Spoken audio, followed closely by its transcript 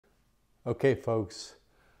Okay, folks,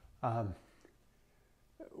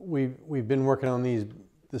 we've been working on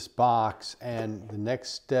this box, and the next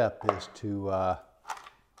step is to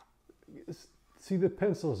see the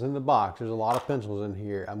pencils in the box. There's a lot of pencils in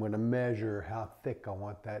here. I'm going to measure how thick I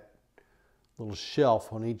want that little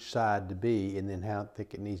shelf on each side to be, and then how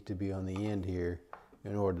thick it needs to be on the end here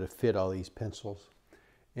in order to fit all these pencils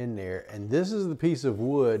in there. And this is the piece of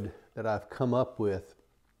wood that I've come up with.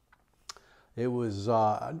 It was,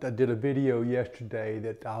 I did a video yesterday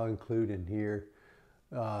that I'll include in here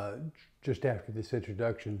just after this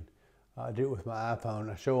introduction. I did it with my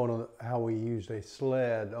iPhone. I show how we used a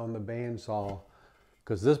sled on the bandsaw,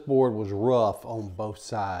 because this board was rough on both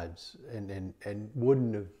sides and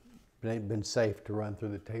wouldn't have been safe to run through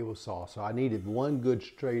the table saw. So I needed one good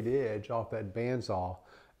straight edge off that bandsaw,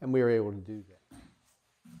 and we were able to do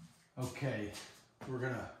that. Okay, we're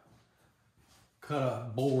gonna cut a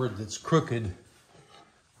board that's crooked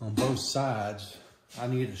on both sides. I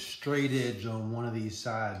need a straight edge on one of these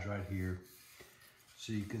sides right here.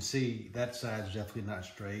 So you can see that side's definitely not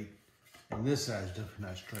straight, and this side's definitely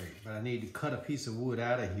not straight. But I need to cut a piece of wood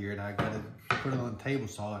out of here, and I gotta put it on the table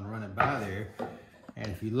saw and run it by there. And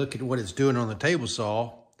if you look at what it's doing on the table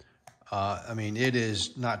saw, I mean, it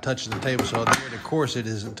is not touching the table saw there, and of course it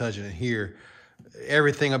isn't touching it here.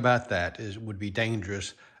 Everything about that would be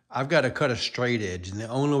dangerous. I've got to cut a straight edge, and the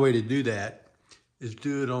only way to do that is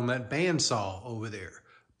do it on that bandsaw over there.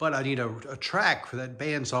 But I need a track for that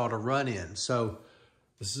bandsaw to run in. So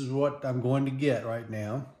this is what I'm going to get right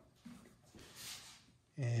now.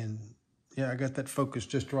 And yeah, I got that focused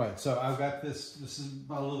just right. So I've got this is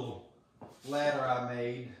my little ladder I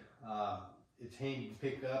made. It's handy to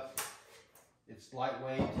pick up. It's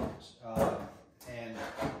lightweight, and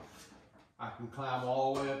I can climb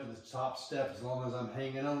all the way up to the top step as long as I'm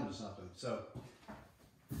hanging on to something. So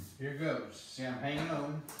here goes. See, I'm hanging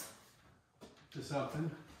on to something,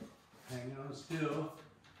 hanging on still.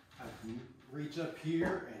 I can reach up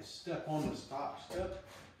here and step on the top step.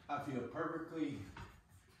 I feel perfectly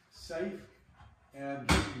safe.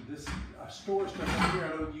 And I store stuff up here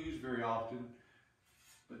I don't use very often.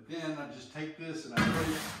 But then I just take this and I put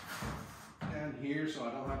it down here so I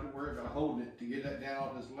don't have to worry about holding it to get that down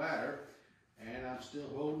off this ladder. And I'm still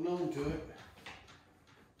holding on to it.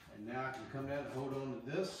 And now I can come down and hold on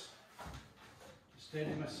to this,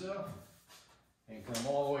 steady myself, and come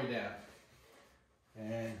all the way down.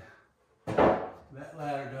 And that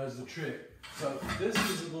ladder does the trick. So this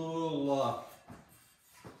is a little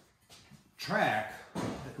track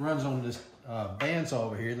that runs on this bandsaw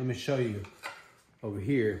over here. Let me show you over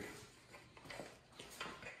here.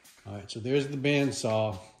 All right, so there's the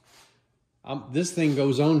bandsaw. This thing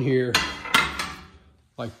goes on here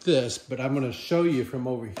like this, but I'm going to show you from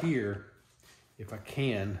over here if I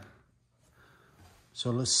can.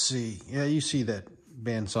 So let's see. Yeah, you see that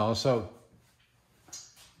bandsaw. So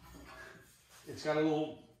it's got a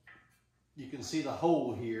little, you can see the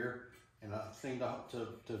hole here and a thing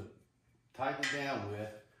to tighten it down with.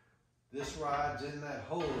 This rides in that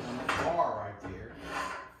hole on that bar right there.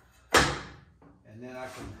 And then I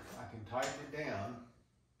can tighten it down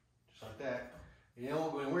just like that. And it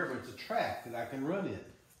won't go anywhere, but it's a track that I can run in.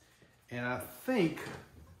 And I think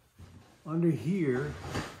under here,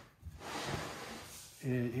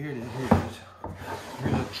 and here it is.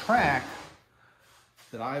 Here's a track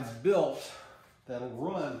that I've built that'll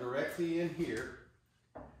run directly in here.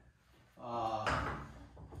 I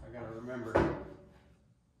gotta remember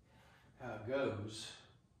how it goes.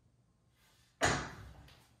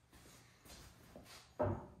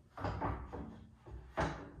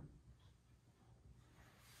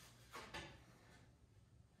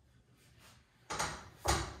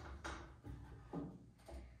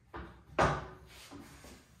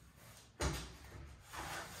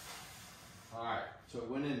 So it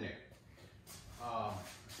went in there.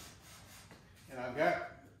 And I've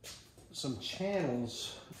got some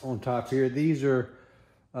channels on top here. These are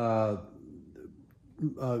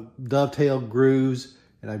dovetail grooves,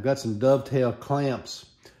 and I've got some dovetail clamps.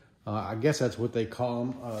 I guess that's what they call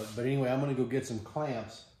them. But anyway, I'm gonna go get some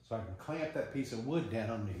clamps so I can clamp that piece of wood down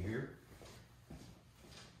under here.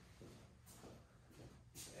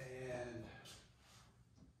 And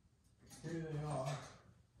here they are.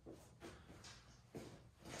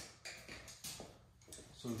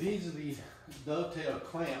 So these are the dovetail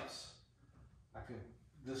clamps.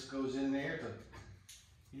 This goes in there to,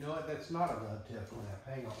 you know what, that's not a dovetail clamp,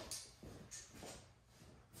 hang on.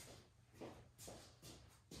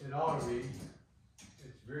 It ought to be.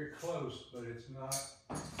 It's very close, but it's not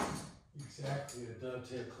exactly a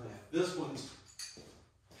dovetail clamp. This one's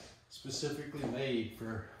specifically made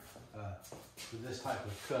for this type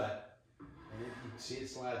of cut. And you can see it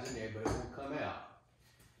slides in there, but it won't come out.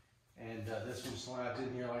 And this one slides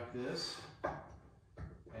in here like this.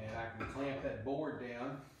 And I can clamp that board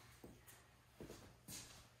down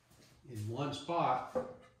in one spot on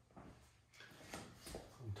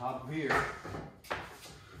top of here.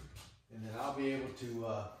 And then I'll be able to,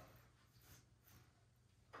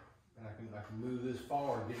 and I can move this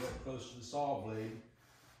forward, get up close to the saw blade.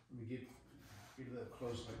 Let me get it up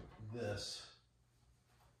close like this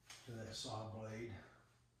to that saw blade.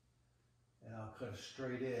 And I'll cut a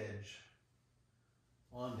straight edge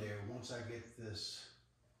on there once I get this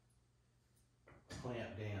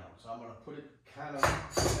clamp down. So I'm going to put it kind of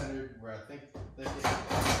centered where I think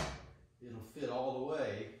it'll fit all the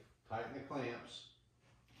way. Tighten the clamps.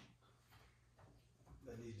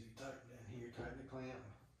 That needs to be tightened down here. Tighten the clamp.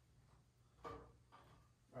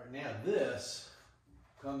 All right, now this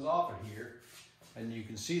comes off of here, and you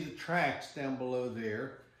can see the tracks down below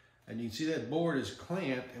there, and you can see that board is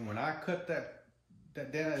clamped. And when I cut that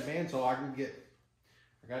down at the bandsaw, I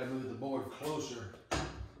got to move the board closer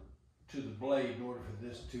to the blade in order for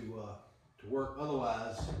this to work.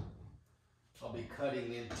 Otherwise, I'll be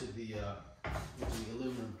cutting into the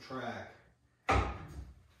aluminum track. So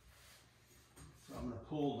I'm going to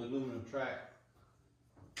pull the aluminum track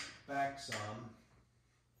back some,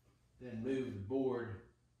 then move the board,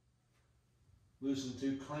 loosen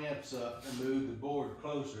 2 clamps up and move the board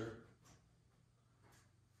closer.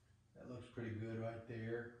 That looks pretty good right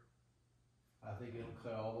there. I think it'll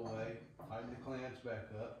cut all the way. Tighten the clamps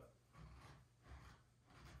back up.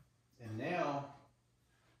 And now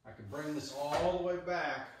I can bring this all the way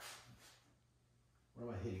back. What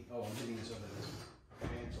am I hitting? Oh, I'm hitting this over this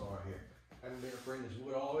bandsaw right here. I can bring this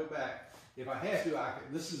wood all the way back. If I have to,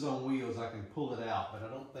 this is on wheels, I can pull it out, but I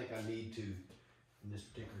don't think I need to in this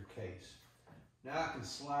particular case. Now I can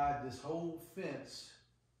slide this whole fence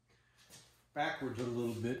backwards a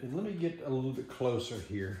little bit, and let me get a little bit closer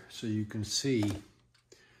here so you can see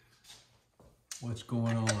what's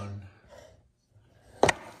going on.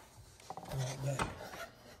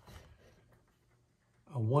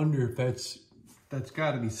 I wonder if that's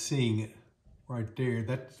got to be seeing it right there.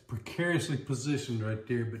 That's precariously positioned right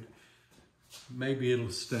there, but maybe it'll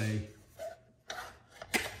stay.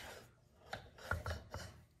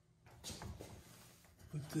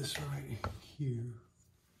 Put this right here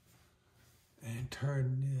and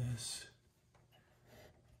turn this.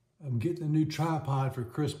 I'm getting a new tripod for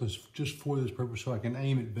Christmas just for this purpose so I can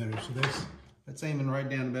aim it better. So that's aiming right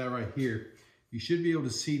down about right here. You should be able to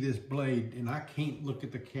see this blade, and I can't look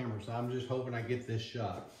at the camera, so I'm just hoping I get this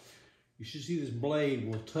shot. You should see this blade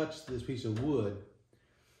will touch this piece of wood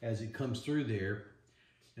as it comes through there.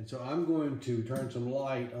 And so I'm going to turn some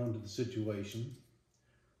light onto the situation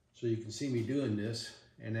so you can see me doing this.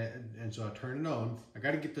 And so I turn it on. I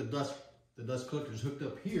got to get the dust collectors hooked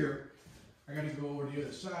up here. I got to go over to the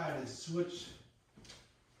other side and switch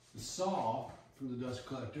the saw from the dust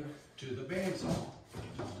collector to the bandsaw.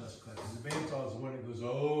 The dust collector. The bandsaw is the one that goes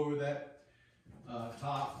over that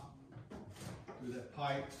top through that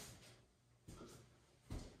pipe.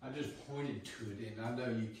 I just pointed to it, and I know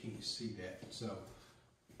you can't see that, so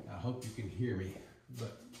I hope you can hear me.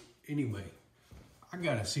 But anyway, I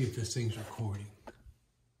gotta see if this thing's recording.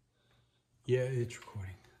 Yeah, it's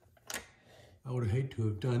recording. I would hate to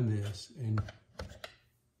have done this and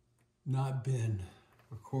not been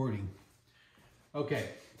recording. Okay,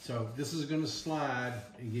 so this is gonna slide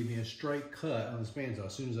and give me a straight cut on this bandsaw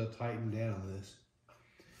as soon as I tighten down this.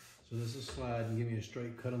 So this will slide and give me a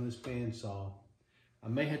straight cut on this bandsaw. I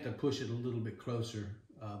may have to push it a little bit closer,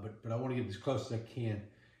 but I want to get as close as I can.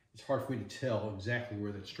 It's hard for me to tell exactly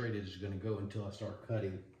where that straight edge is going to go until I start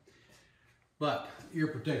cutting. But ear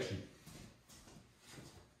protection.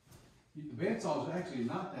 The bandsaw is actually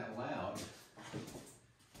not that loud.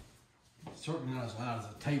 It's certainly not as loud as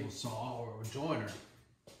a table saw or a joiner.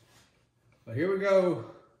 But here we go.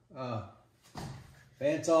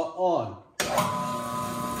 Bandsaw on.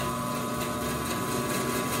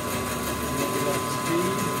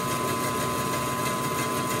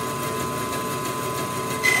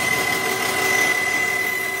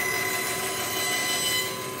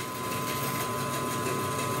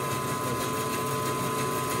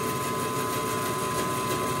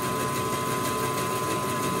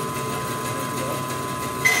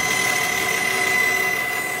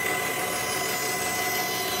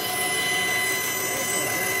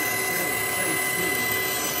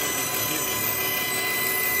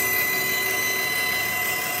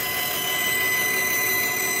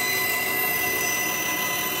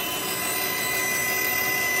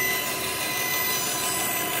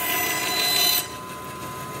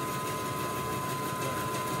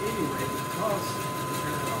 As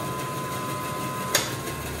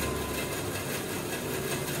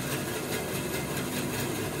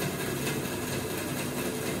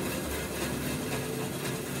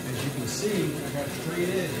you can see, I got a straight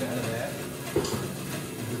edge out of that.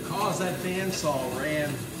 Because that bandsaw ran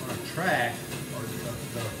on a track, or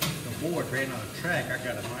the board ran on a track, I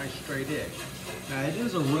got a nice straight edge. Now it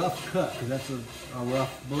is a rough cut because that's a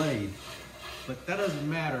rough blade, but that doesn't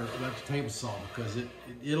matter about the table saw because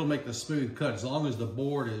it'll make the smooth cut as long as the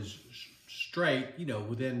board is straight. You know,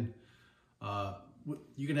 within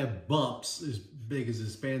you can have bumps as big as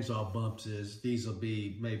this bandsaw bumps is. These will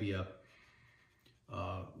be maybe a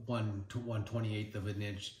 1/1/28 of an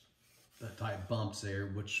inch type bumps there,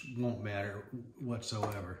 which won't matter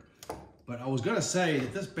whatsoever. But I was gonna say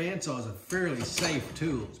that this bandsaw is a fairly safe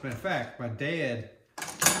tool. As a matter of fact, my dad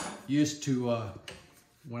used to,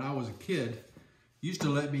 when I was a kid, used to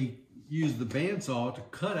let me use the bandsaw to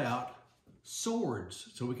cut out swords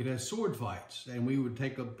so we could have sword fights. And we would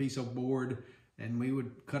take a piece of board and we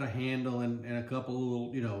would cut a handle and a couple of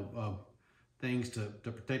little, you know, things to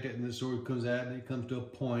protect it. And the sword comes out and it comes to a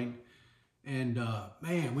point. And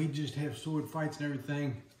man, we just have sword fights and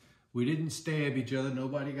everything. We didn't stab each other.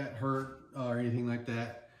 Nobody got hurt or anything like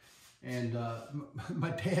that. And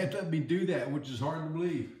my dad let me do that, which is hard to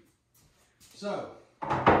believe. So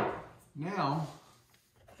now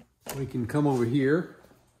we can come over here.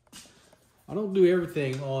 I don't do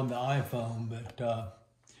everything on the iPhone, but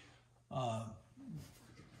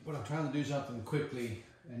when I'm trying to do something quickly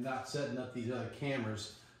and not setting up these other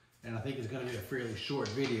cameras, and I think it's going to be a fairly short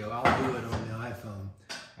video, I'll do it on the iPhone.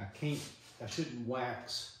 I shouldn't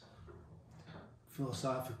wax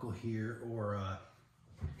philosophical here or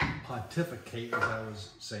pontificate, as I was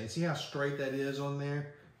saying. See how straight that is on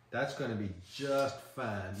there? That's going to be just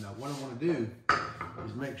fine. Now what I want to do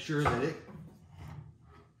is make sure that it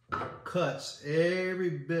cuts every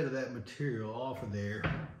bit of that material off of there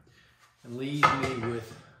and leaves me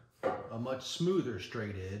with a much smoother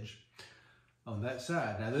straight edge on that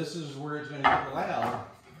side. Now this is where it's going to get loud.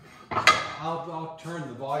 I'll turn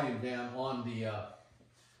the volume down on the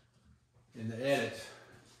in the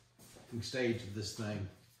editing stage of this thing.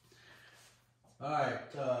 All right,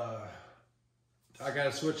 I got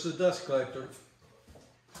to switch the dust collector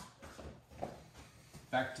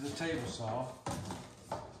back to the table saw.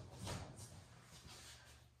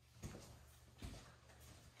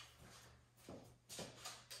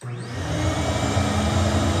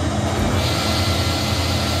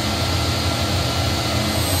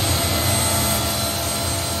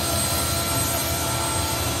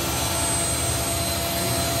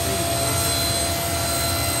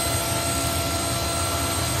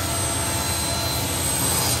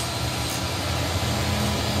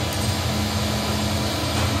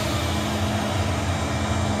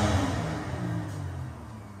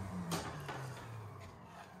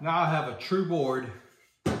 Now I have a true board.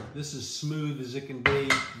 This is smooth as it can be.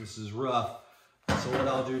 This is rough. So what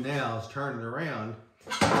I'll do now is turn it around.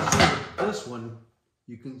 This one,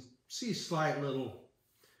 you can see slight little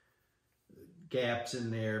gaps in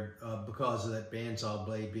there because of that bandsaw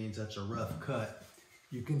blade being such a rough cut.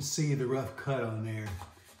 You can see the rough cut on there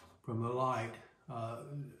from the light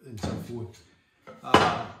and so forth.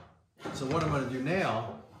 So what I'm going to do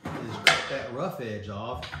now is cut that rough edge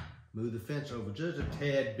off. Move the fence over just a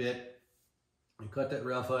tad bit and cut that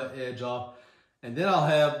rough edge off. And then I'll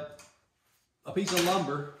have a piece of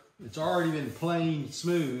lumber. It's already been planed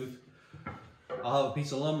smooth. I'll have a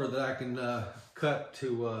piece of lumber that I can cut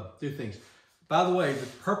to do things. By the way, the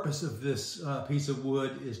purpose of this piece of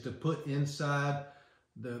wood is to put inside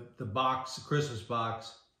the box, the Christmas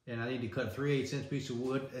box. And I need to cut a 3/8" piece of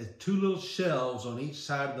wood as 2 little shelves on each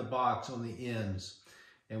side of the box on the ends.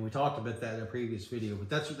 And we talked about that in a previous video, but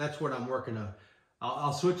that's what I'm working on.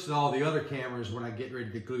 I'll switch to all the other cameras when I get ready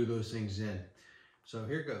to glue those things in. So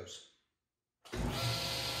here goes.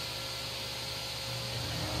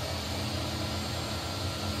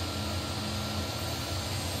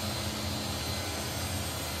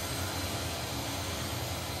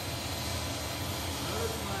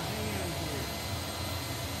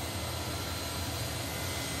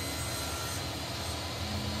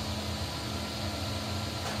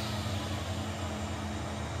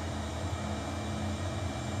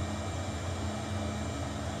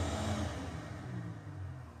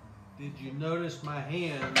 Did you notice my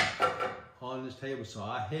hand on this table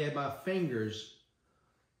saw? I had my fingers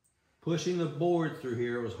pushing the board through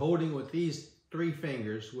here. I was holding with these 3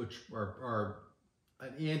 fingers, which are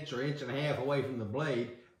an inch or inch and a half away from the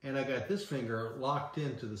blade, and I got this finger locked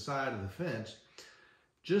into the side of the fence,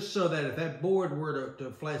 just so that if that board were to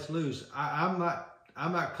flex loose, I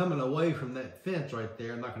I'm not coming away from that fence right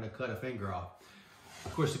there. I'm not going to cut a finger off.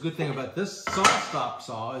 Of course, the good thing about this stop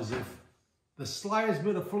saw is if the slightest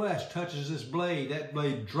bit of flesh touches this blade, that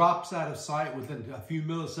blade drops out of sight within a few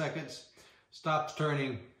milliseconds, stops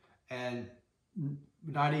turning, and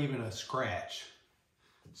not even a scratch.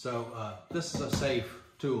 So this is a safe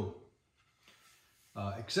tool.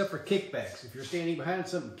 Except for kickbacks. If you're standing behind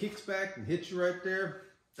something kicks back and hits you right there,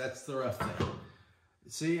 that's the rough thing.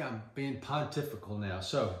 See, I'm being pontifical now.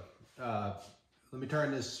 So let me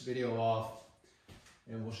turn this video off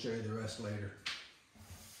and we'll show you the rest later.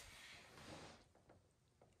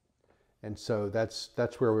 And so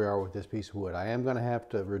that's where we are with this piece of wood. I am going to have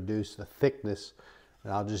to reduce the thickness,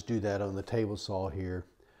 and I'll just do that on the table saw here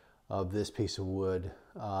of this piece of wood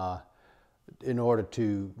in order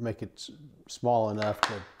to make it small enough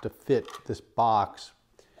to fit this box.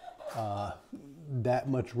 That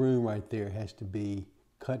much room right there has to be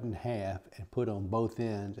cut in half and put on both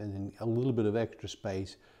ends, and then a little bit of extra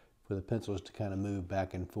space for the pencils to kind of move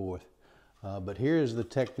back and forth. But here's the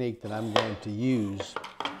technique that I'm going to use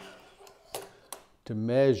to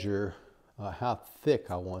measure how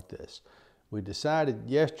thick I want this. We decided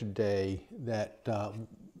yesterday that that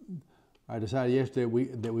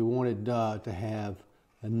we wanted to have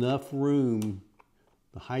enough room,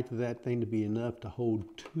 the height of that thing to be enough to hold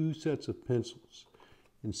 2 sets of pencils.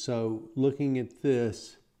 And so looking at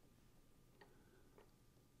this,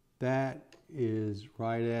 that is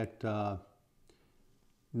right at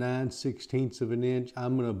 9/16 of an inch.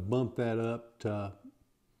 I'm going to bump that up to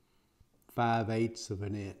 5/8 of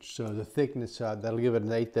an inch. So the thickness, that'll give it an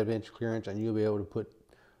 1/8 of an inch clearance, and you'll be able to put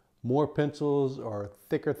more pencils or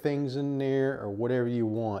thicker things in there or whatever you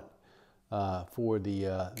want for the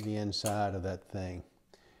inside of that thing.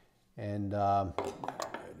 And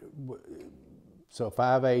so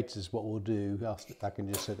 5/8 is what we'll do. I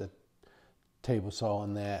can just set the table saw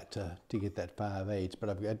on that to get that 5/8. But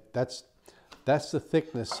I've got that's the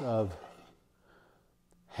thickness of.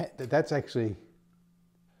 That's actually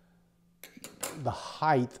the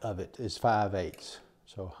height of it is 5/8.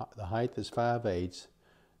 So the height is 5/8.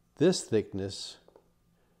 This thickness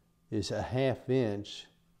is a 1/2 inch,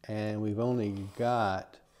 and we've only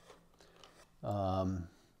got.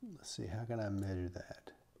 Let's see, how can I measure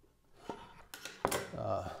that?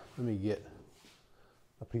 Let me get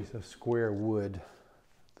a piece of square wood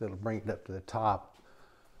that'll bring it up to the top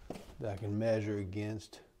that I can measure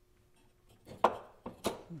against.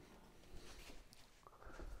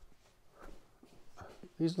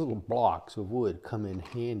 These little blocks of wood come in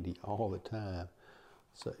handy all the time.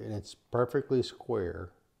 So, and it's perfectly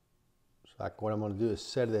square. So like what I'm going to do is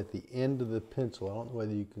set it at the end of the pencil. I don't know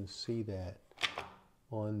whether you can see that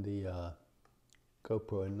on the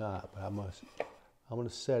GoPro or not, but I'm going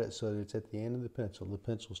to set it so that it's at the end of the pencil. The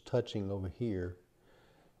pencil's touching over here.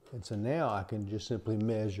 And so now I can just simply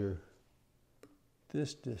measure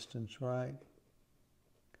this distance, right?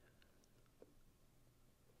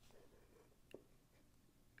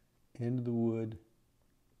 End of the wood,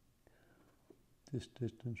 this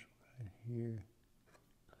distance right here,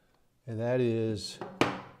 and that is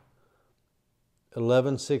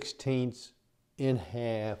 11/16 in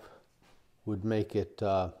half would make it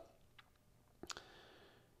well,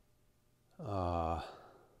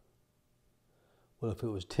 if it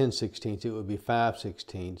was 10/16 it would be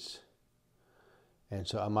 5/16, and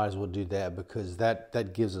so I might as well do that because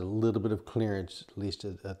that gives a little bit of clearance, at least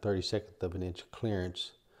a 32nd of an inch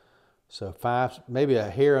clearance. So maybe a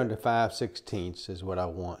hair under 5/16 is what I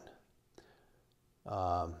want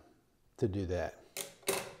to do that.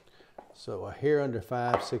 So a hair under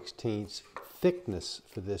 5/16 thickness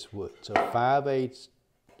for this wood. So 5/8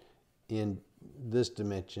 in this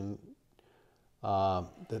dimension.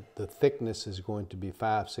 The thickness is going to be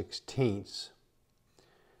 5/16,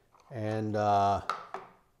 and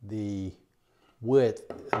the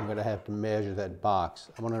width, I'm going to have to measure that box.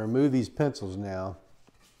 I'm going to remove these pencils now,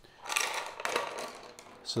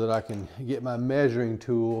 so that I can get my measuring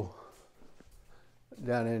tool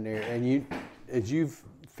down in there. And as you've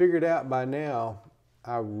figured out by now,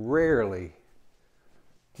 I rarely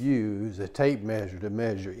use a tape measure to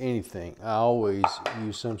measure anything. I always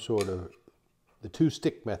use some sort of the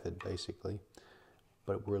 2-stick method, basically.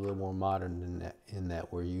 But we're a little more modern than that, in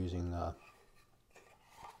that we're using a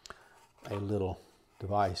little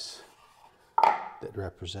device that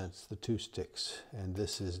represents the 2 sticks. And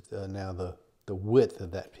this is now the width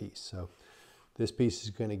of that piece. So this piece is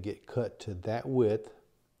going to get cut to that width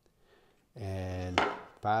and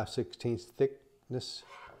 5/16 thickness,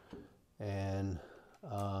 and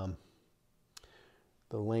the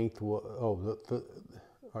length will, all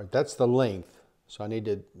right, that's the length. So I need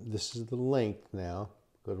to, this is the length now.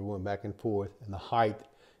 because we're going back and forth, and the height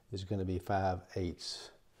is going to be 5/8,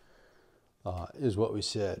 is what we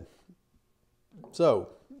said. So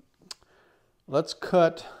let's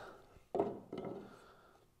cut,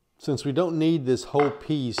 since we don't need this whole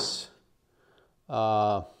piece,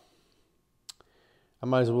 I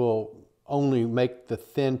might as well only make the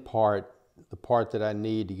thin part, the part that I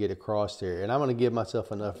need to get across there. And I'm going to give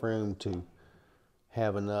myself enough room to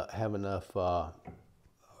have enough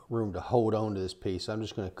room to hold on to this piece. I'm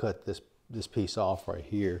just going to cut this piece off right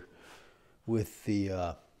here with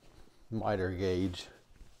the miter gauge.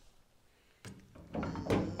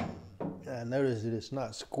 I notice that it's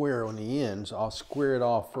not square on the ends. I'll square it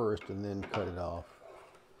off first and then cut it off.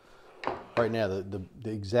 Right now the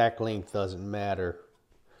exact length doesn't matter.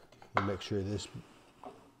 I'll make sure this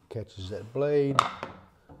catches that blade.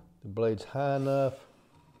 The blade's high enough.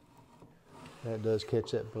 That does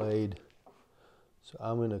catch that blade. So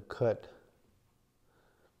I'm going to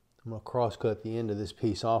cross cut the end of this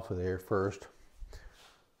piece off of there first.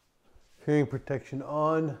 Hearing protection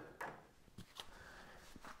on.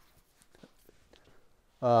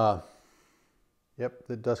 Yep,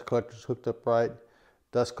 the dust collector's hooked up right.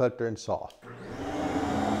 Dust collector and saw.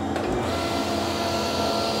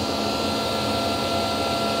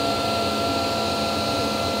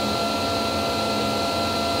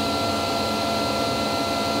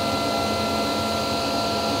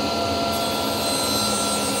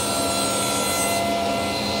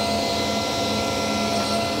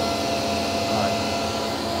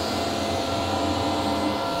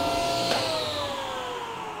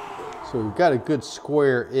 So we've got a good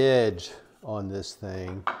square edge on this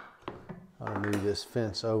thing. I'll move this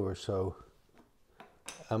fence over, so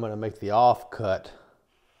I'm going to make the offcut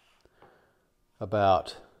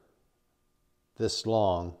about this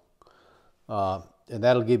long. And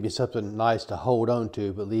that'll give me something nice to hold on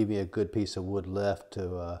to, but leave me a good piece of wood left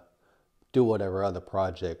to do whatever other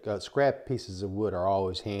project. Scrap pieces of wood are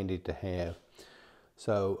always handy to have.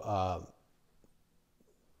 So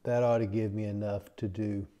that ought to give me enough to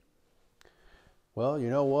do. Well, you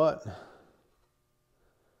know what?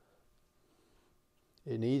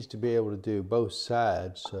 It needs to be able to do both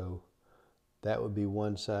sides, so that would be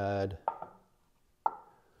one side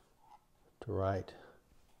to right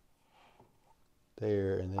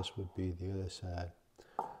there, and this would be the other side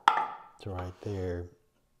to right there.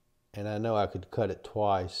 And I know I could cut it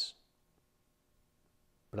twice,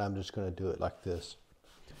 but I'm just going to do it like this.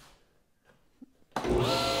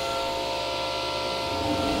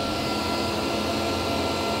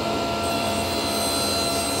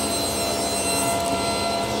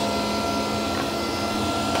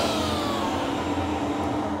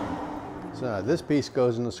 So this piece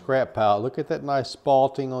goes in the scrap pile. Look at that nice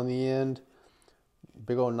spalting on the end.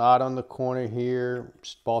 Big old knot on the corner here.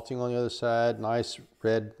 Spalting on the other side. Nice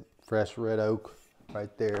red, fresh red oak right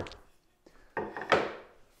there.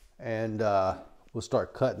 And we'll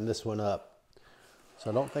start cutting this one up. So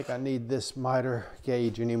I don't think I need this miter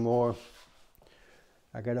gauge anymore.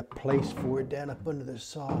 I got a place for it down up under the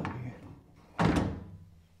saw here.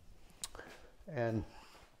 And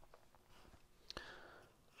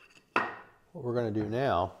what we're going to do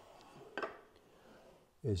now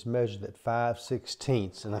is measure that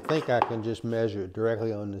 5/16, and I think I can just measure it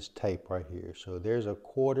directly on this tape right here. So there's a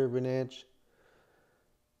 1/4 of an inch.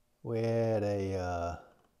 We add a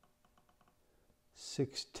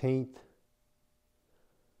 1/16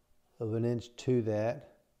 of an inch to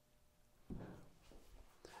that,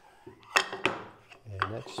 and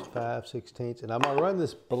that's 5/16. And I'm going to run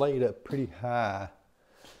this blade up pretty high,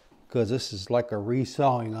 because this is like a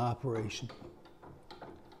resawing operation.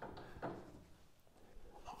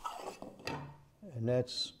 And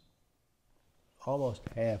that's almost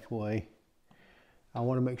halfway. I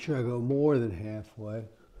want to make sure I go more than halfway,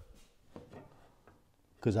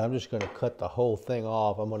 because I'm just going to cut the whole thing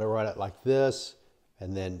off. I'm going to run it like this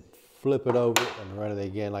and then flip it over and run it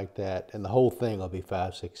again like that, and the whole thing will be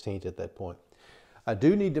 5/16 at that point. I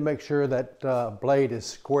do need to make sure that blade is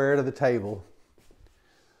square to the table,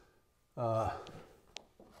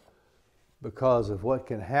 because of what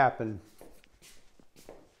can happen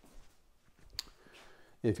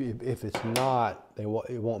if it's not. It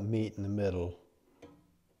won't meet in the middle,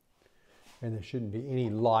 and there shouldn't be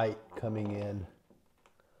any light coming in,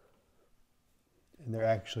 and there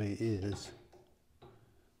actually is.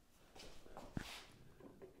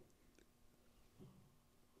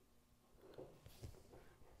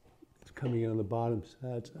 It's coming in on the bottom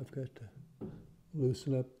side, so I've got to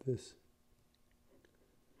loosen up this.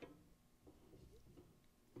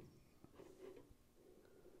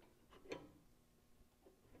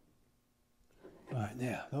 All right,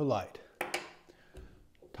 now, no light.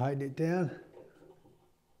 Tighten it down.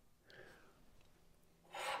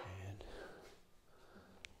 And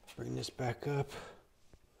bring this back up.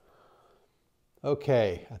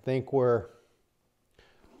 Okay, I think we're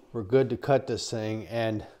good to cut this thing,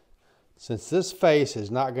 and since this face is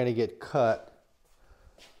not going to get cut,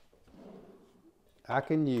 I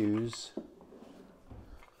can use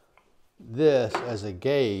this as a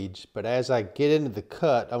gauge, but as I get into the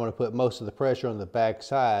cut, I'm going to put most of the pressure on the back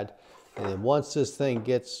side, and then once this thing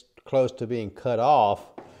gets close to being cut off,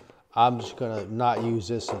 I'm just going to not use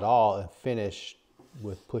this at all and finish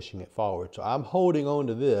with pushing it forward. So I'm holding on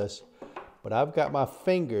to this, but I've got my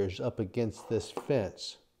fingers up against this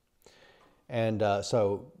fence. And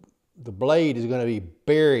so the blade is going to be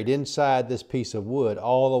buried inside this piece of wood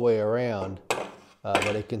all the way around,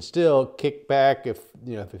 but it can still kick back if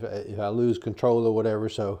I lose control or whatever.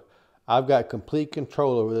 So I've got complete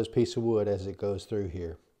control over this piece of wood as it goes through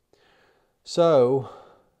here. So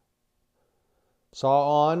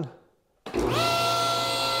saw on,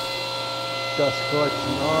 dust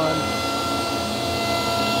collection on.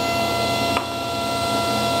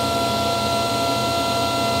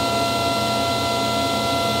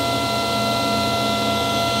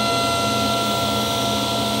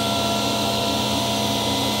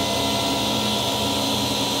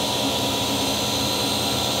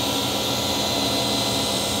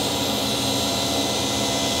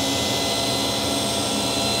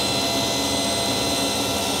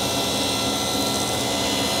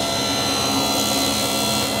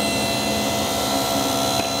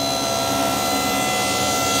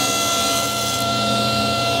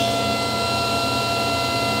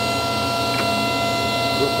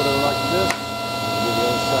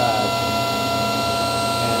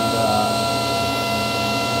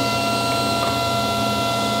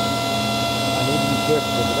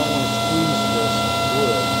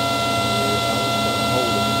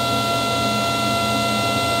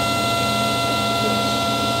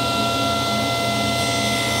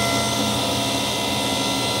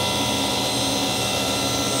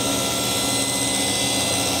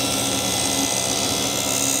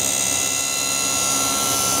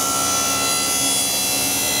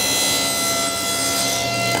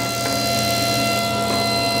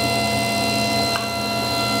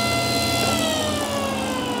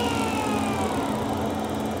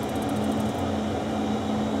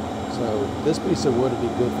 This piece of wood would be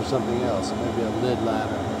good for something else, maybe a lid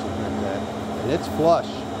liner or something like that. And it's flush.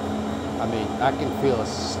 I mean, I can feel the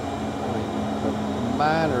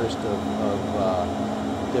minorest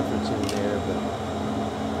of difference in there,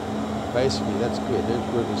 but basically that's good. There's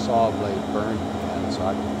where the saw blade burned down, so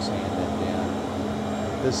I can sand that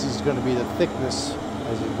down. This is going to be the thickness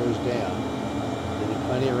as it goes down. There's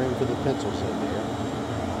plenty of room for the pencils in there.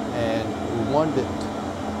 And we wanted it.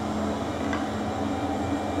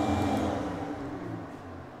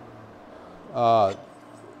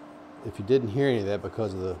 If you didn't hear any of that,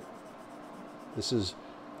 because of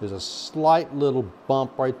there's a slight little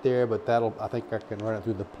bump right there, but I think I can run it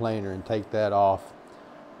through the planer and take that off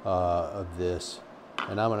of this.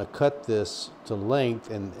 And I'm going to cut this to length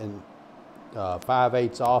and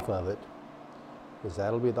 5/8 off of it, because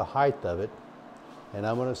that'll be the height of it. And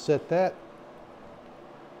I'm going to set that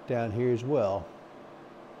down here as well,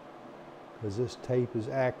 because this tape is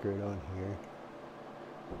accurate on here.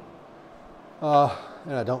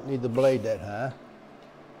 And I don't need the blade that high.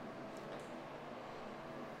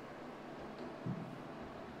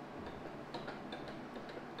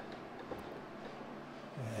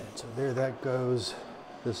 And so there that goes.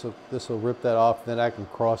 This will rip that off. Then I can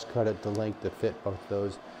cross cut it to length to fit both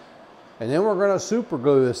those. And then we're going to super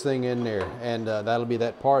glue this thing in there, and that'll be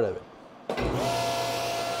that part of it.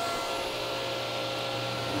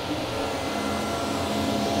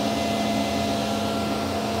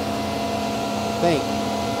 Think.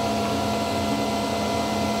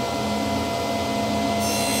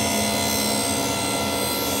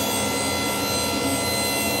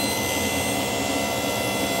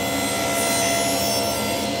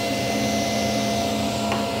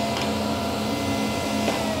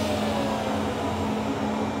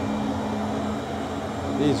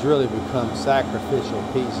 These really become sacrificial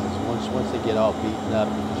pieces. Once they get all beaten up,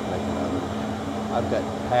 you just make another one. I've got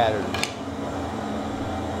patterns.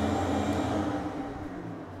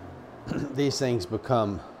 These things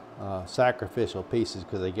become sacrificial pieces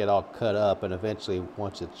because they get all cut up, and eventually,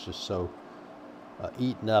 once it's just so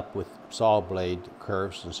eaten up with saw blade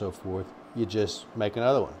curves and so forth, you just make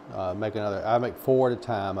another one. I make 4 at a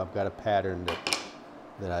time. I've got a pattern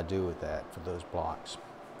that I do with that for those blocks.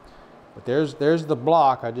 But there's the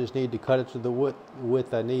block. I just need to cut it to the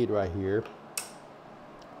width I need right here.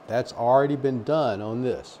 That's already been done on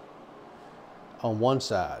this, on one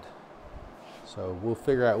side. So we'll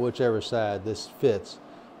figure out whichever side this fits.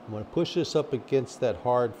 I'm going to push this up against that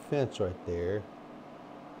hard fence right there.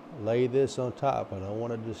 Lay this on top. I don't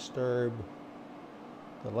want to disturb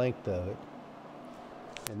the length of it.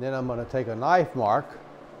 And then I'm going to take a knife mark.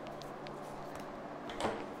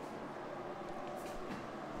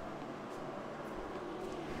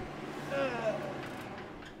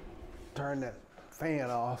 Turn that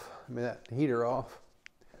fan off, that heater off.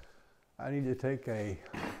 I need to take a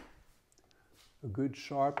good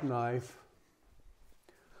sharp knife.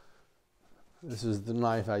 This is the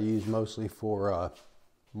knife I use mostly for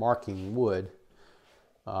marking wood.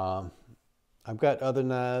 I've got other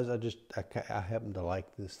knives. I happen to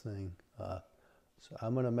like this thing. So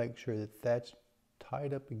I'm going to make sure that that's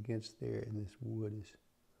tied up against there, and this wood is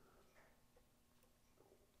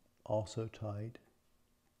also tight.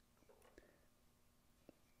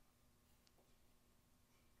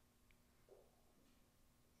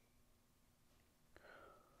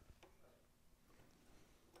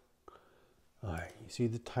 All right, you see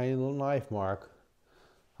the tiny little knife mark.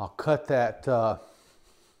 I'll cut that,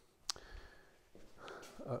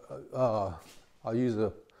 I'll use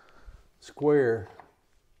a square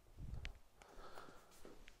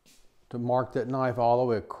to mark that knife all the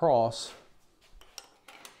way across.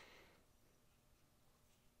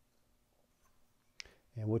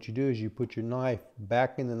 And what you do is you put your knife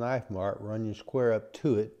back in the knife mark, run your square up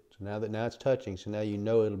to it. So now it's touching, so now you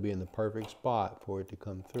know it'll be in the perfect spot for it to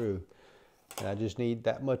come through. And I just need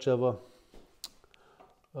that much of a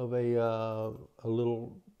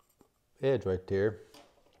little edge right there.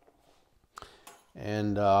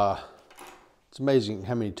 And it's amazing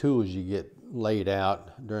how many tools you get laid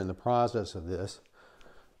out during the process of this.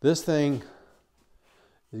 This thing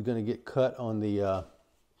is going to get cut on the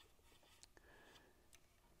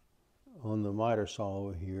miter saw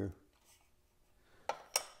over here.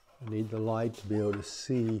 I need the light to be able to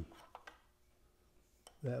see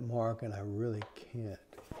that mark, and I really can't.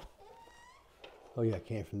 Oh yeah, I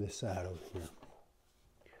can from this side over here.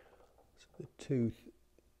 So the tooth,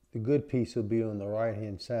 the good piece will be on the right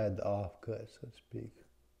hand side, the offcut, so to speak.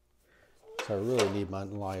 So I really need my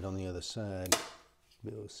light on the other side to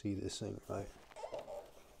be able to see this thing right.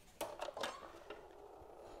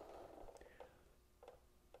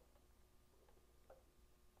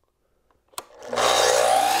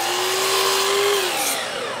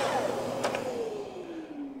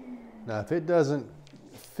 Now, if it doesn't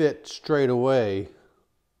fit straight away,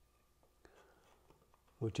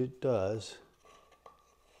 which it does,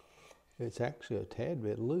 it's actually a tad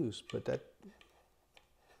bit loose, but that,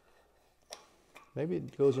 maybe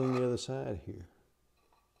it goes on the other side here.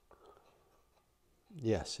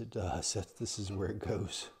 Yes, it does. This is where it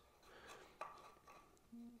goes.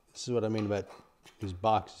 This is what I mean about these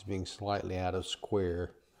boxes being slightly out of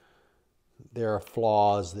square. There are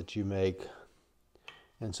flaws that you make.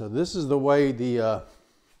 And so this is the way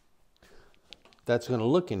that's going to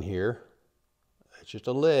look in here. It's just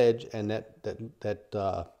a ledge, and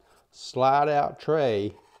that slide out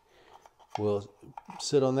tray will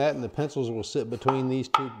sit on that, and the pencils will sit between these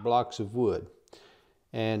two blocks of wood.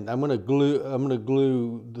 And I'm going to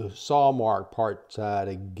glue the saw mark part side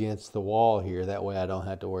against the wall here. That way I don't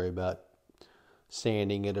have to worry about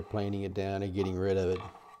sanding it or planing it down or getting rid of it.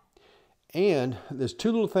 And there's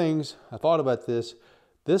two little things. I thought about this.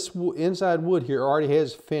 This inside wood here already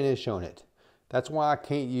has finish on it. That's why I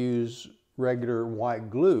can't use regular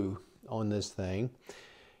white glue on this thing.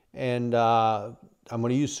 And I'm going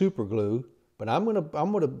to use super glue, but I'm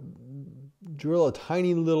going to drill a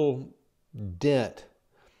tiny little dent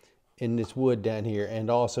in this wood down here and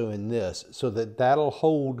also in this, so that'll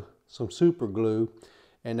hold some super glue,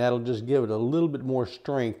 and that'll just give it a little bit more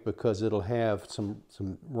strength because it'll have some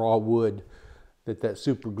raw wood that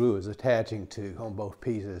super glue is attaching to on both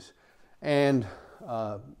pieces. And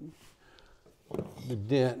the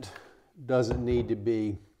dent doesn't need to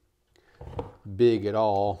be big at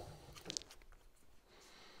all.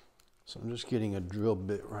 So I'm just getting a drill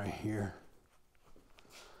bit right here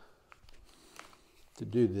to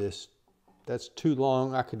do this. That's too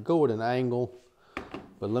long. I could go at an angle,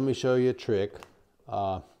 but let me show you a trick.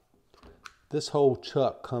 This whole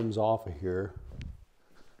chuck comes off of here.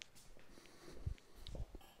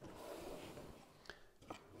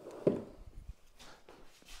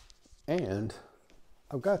 And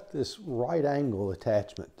I've got this right angle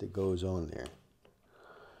attachment that goes on there.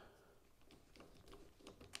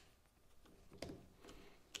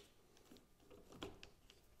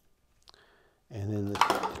 And then the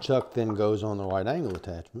chuck then goes on the right angle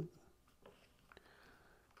attachment.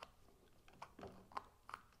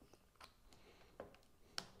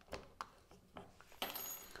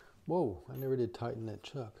 Whoa, I never did tighten that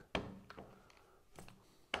chuck.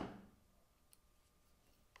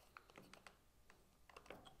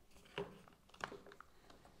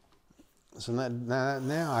 So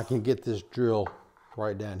now I can get this drill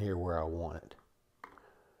right down here where I want it.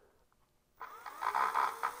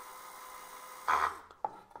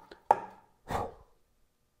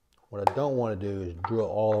 What I don't want to do is drill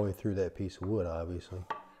all the way through that piece of wood, obviously.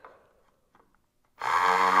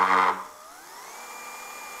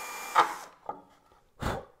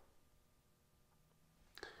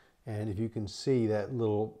 And if you can see that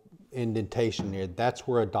little indentation there, that's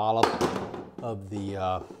where a dollop of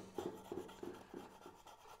the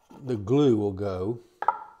glue will go.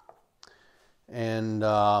 And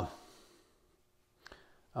I'm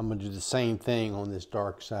going to do the same thing on this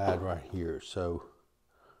dark side right here. So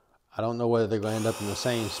I don't know whether they're going to end up in the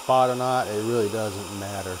same spot or not. It really doesn't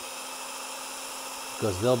matter,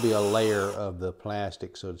 because there'll be a layer of the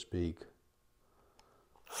plastic, so to speak,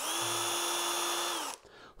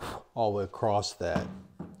 all the way across that.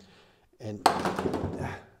 And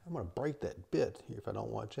I'm going to break that bit here if I don't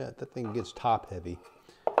watch that. That thing gets top heavy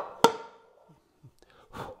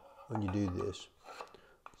when you do this.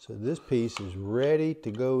 So this piece is ready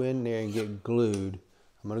to go in there and get glued.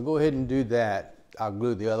 I'm going to go ahead and do that. I'll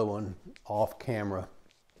glue the other one off camera.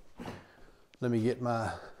 Let me get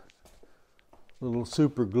my little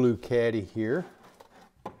super glue caddy here.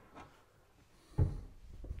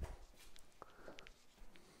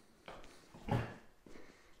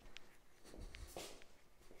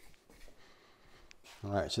 All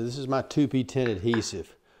right, so this is my 2P10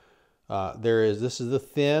 adhesive. This is the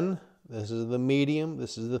thin, this is the medium,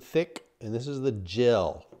 this is the thick, and this is the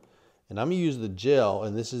gel. And I'm going to use the gel,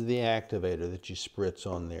 and this is the activator that you spritz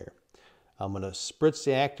on there. I'm going to spritz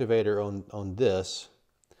the activator on this,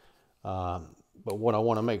 but what I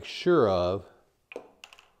want to make sure of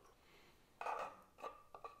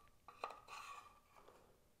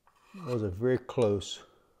those are very close.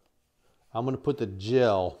 I'm going to put the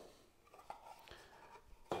gel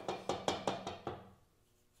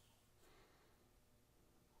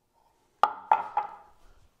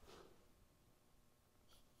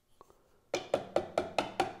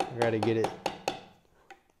I got to get it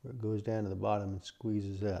where it goes down to the bottom and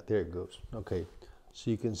squeezes out. There it goes. Okay,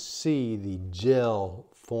 so you can see the gel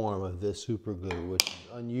form of this super glue, which is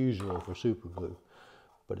unusual for super glue,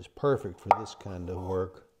 but it's perfect for this kind of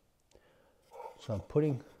work. So I'm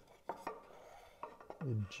putting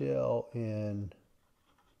the gel in.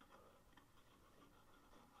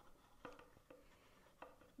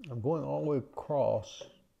 I'm going all the way across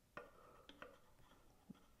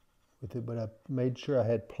with it, but I made sure I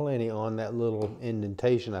had plenty on that little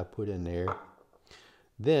indentation I put in there.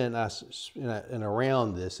 Then and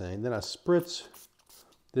around this thing, then I spritz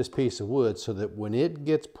this piece of wood so that when it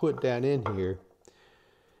gets put down in here,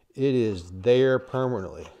 it is there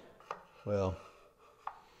permanently. Well,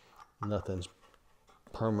 nothing's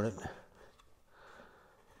permanent.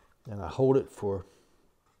 And I hold it for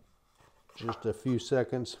just a few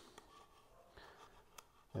seconds.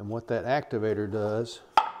 And what that activator does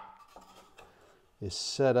is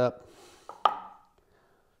set up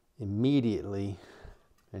immediately,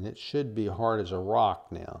 and it should be hard as a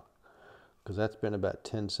rock now, because that's been about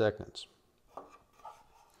 10 seconds.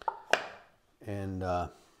 And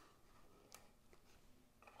there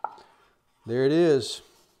it is.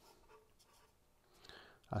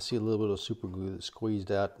 I see a little bit of super glue that's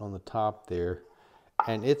squeezed out on the top there,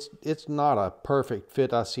 and it's not a perfect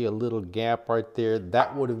fit. I see a little gap right there.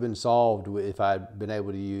 That would have been solved if I'd been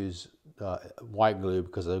able to use white glue,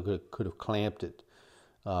 because I could have clamped it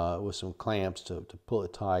with some clamps to pull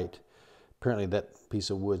it tight. Apparently that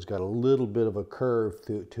piece of wood's got a little bit of a curve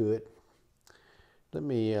to it. Let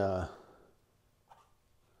me, yeah.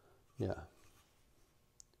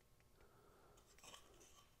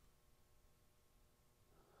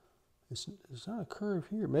 It's not a curve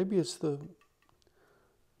here. Maybe it's this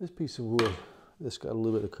piece of wood that's got a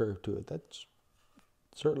little bit of curve to it. That's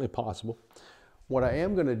certainly possible. What I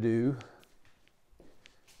am going to do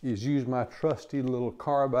is use my trusty little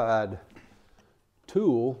carbide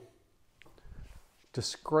tool to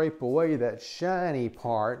scrape away that shiny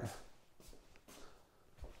part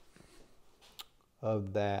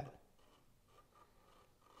of that.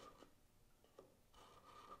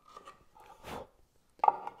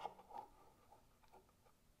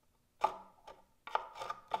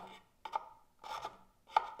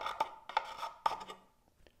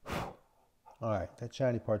 All right, that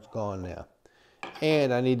shiny part's gone now.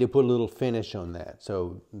 And I need to put a little finish on that.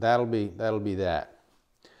 So that'll be that.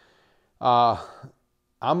 I'm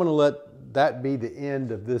gonna let that be the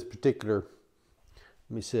end of this particular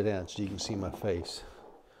Let me sit down so you can see my face.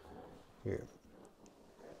 Here.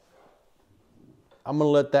 I'm going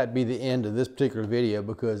to let that be the end of this particular video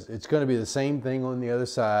because it's going to be the same thing on the other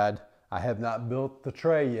side. I have not built the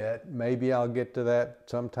tray yet. Maybe I'll get to that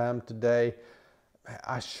sometime today.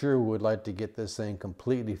 I sure would like to get this thing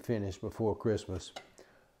completely finished before Christmas.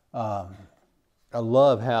 I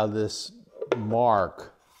love how this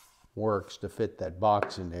mark works to fit that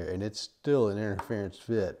box in there, and it's still an interference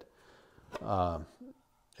fit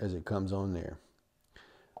as it comes on there.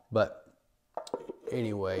 But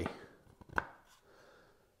anyway,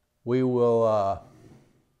 we will,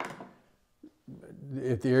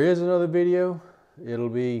 if there is another video, it'll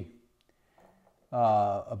be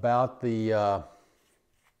about the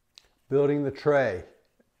building the tray.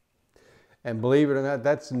 And believe it or not,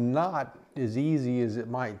 that's not as easy as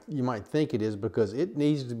you might think it is, because it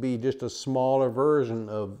needs to be just a smaller version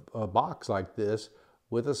of a box like this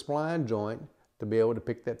with a spline joint to be able to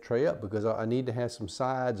pick that tray up, because I need to have some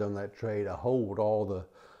sides on that tray to hold all the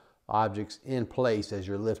objects in place as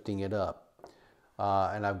you're lifting it up.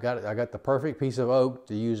 And I got the perfect piece of oak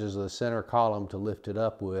to use as the center column to lift it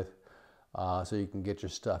up with, so you can get your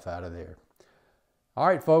stuff out of there. All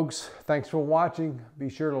right, folks, thanks for watching. Be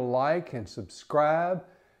sure to like and subscribe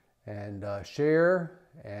and share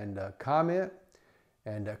and comment,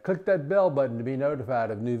 and click that bell button to be notified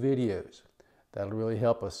of new videos. That'll really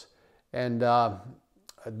help us. And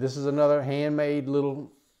this is another handmade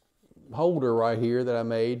little holder right here that I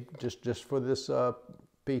made just for this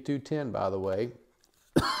P210, by the way.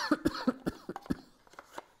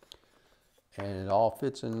 And it all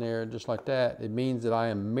fits in there just like that. It means that I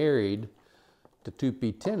am married to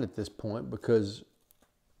 2P10 at this point, because,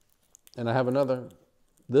 and I have another,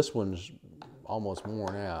 this one's almost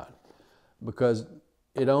worn out, because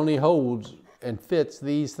it only holds and fits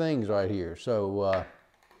these things right here. So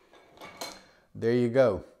there you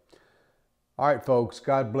go. All right, folks,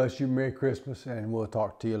 God bless you. Merry Christmas, and we'll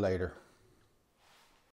talk to you later.